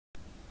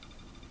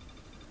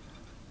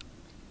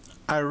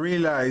I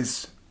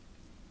realize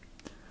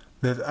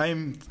that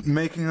I'm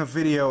making a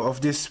video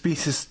of this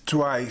species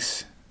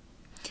twice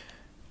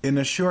in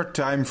a short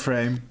time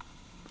frame,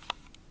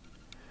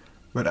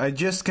 but I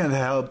just can't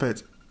help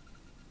it.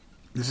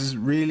 This is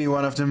really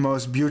one of the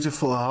most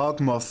beautiful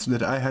hawkmoths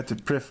that I had the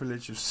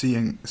privilege of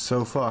seeing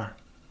so far.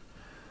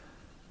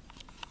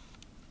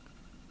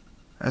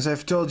 As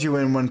I've told you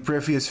in one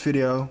previous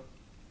video,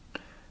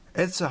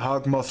 it's a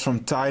hawkmoth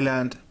from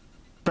Thailand,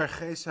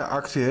 Pergesa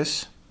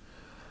acteus,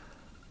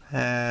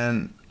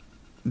 and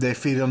they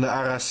feed on the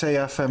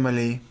Aracea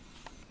family.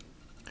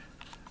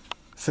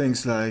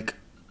 Things like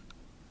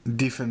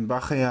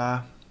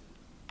Dieffenbachia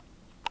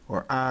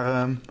or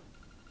Arum,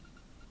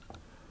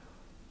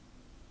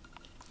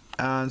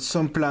 and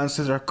some plants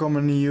that are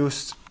commonly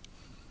used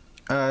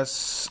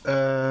as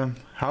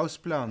house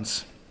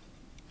plants.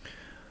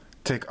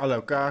 Take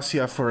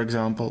Alocasia for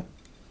example.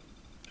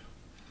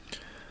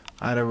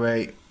 Either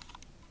way,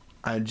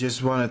 I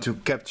just wanted to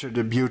capture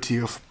the beauty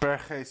of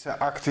Pergesa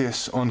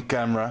acteus on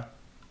camera.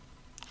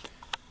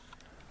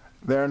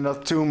 There are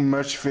not too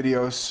much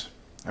videos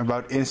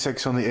about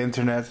insects on the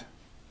internet,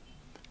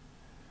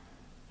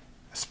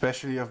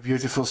 especially of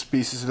beautiful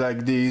species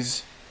like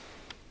these,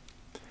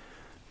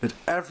 that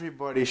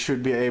everybody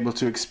should be able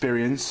to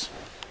experience.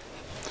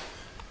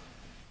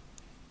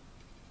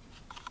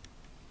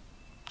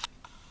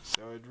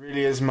 So it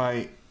really is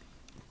my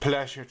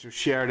pleasure to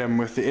share them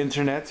with the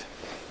internet.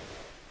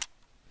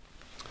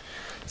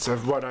 It's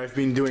what I've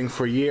been doing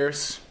for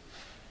years,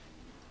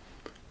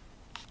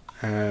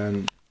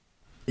 and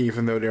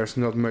even though there's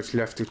not much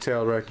left to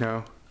tell right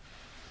now,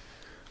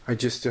 I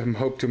just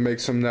hope to make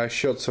some nice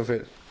shots of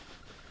it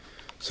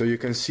so you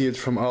can see it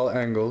from all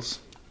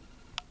angles,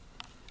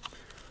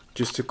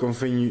 just to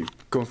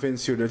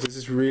convince you that this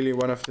is really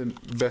one of the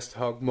best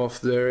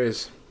hawkmoth there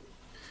is.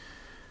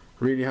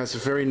 Really has a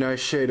very nice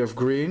shade of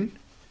green,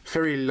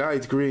 very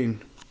light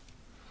green.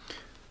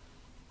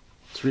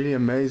 It's really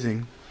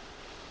amazing.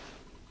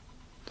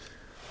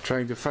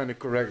 Trying to find the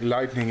correct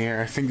lighting here.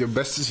 I think the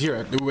best is here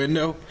at the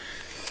window.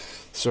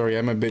 Sorry,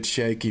 I'm a bit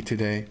shaky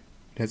today.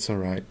 That's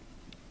alright.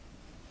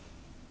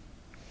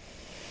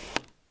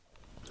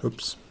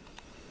 Oops.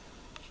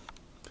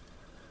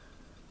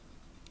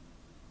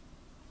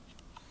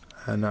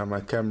 And now my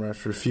camera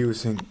is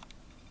refusing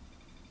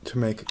to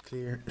make a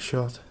clear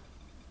shot.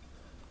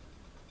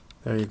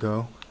 There you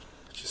go.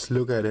 Just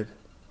look at it.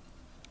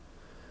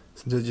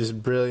 Isn't it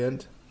just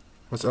brilliant?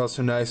 What's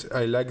also nice,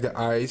 I like the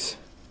eyes.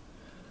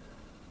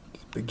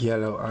 These big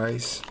yellow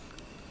eyes.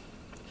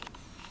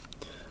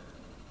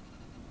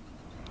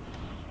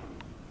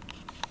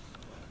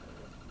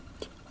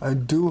 I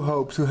do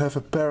hope to have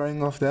a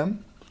pairing of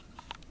them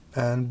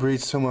and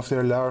breed some of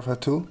their larvae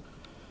too,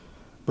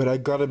 but I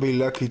gotta be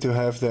lucky to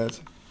have that.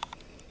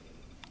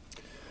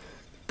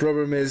 The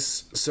problem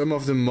is some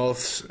of the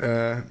moths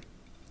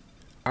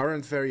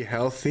aren't very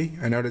healthy.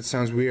 I know that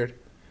sounds weird,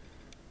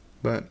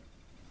 but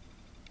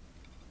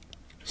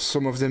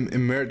some of them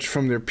emerge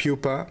from their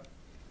pupa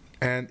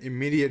and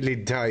immediately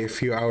die a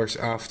few hours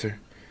after.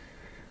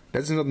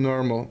 That's not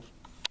normal,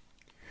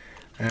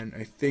 and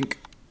I think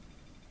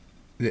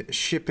the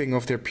shipping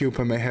of their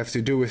pupa may have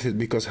to do with it,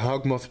 because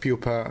hawkmoth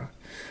pupa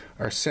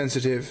are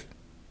sensitive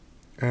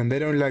and they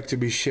don't like to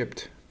be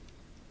shipped.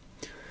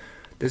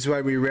 That's why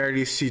we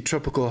rarely see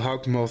tropical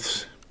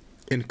hawkmoths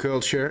in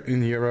culture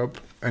in Europe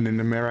and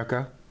in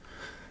America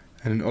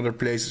and in other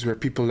places where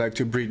people like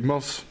to breed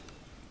moths.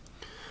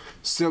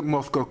 Silk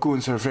moth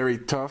cocoons are very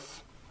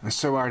tough, and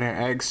so are their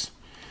eggs,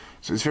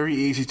 so it's very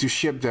easy to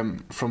ship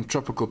them from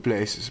tropical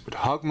places. But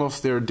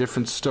hawkmoths, they're a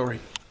different story.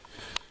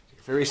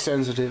 They're very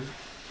sensitive,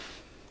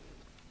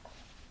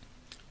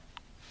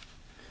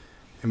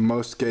 in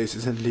most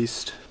cases at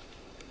least.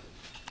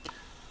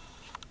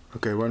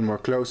 Okay, one more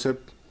close-up,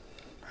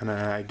 and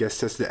I guess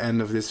that's the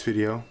end of this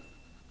video.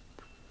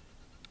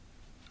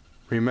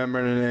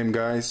 Remember the name,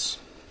 guys.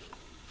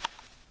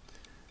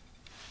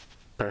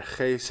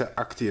 Pergesa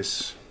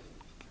acteus.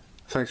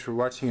 Thanks for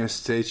watching and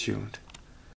stay tuned.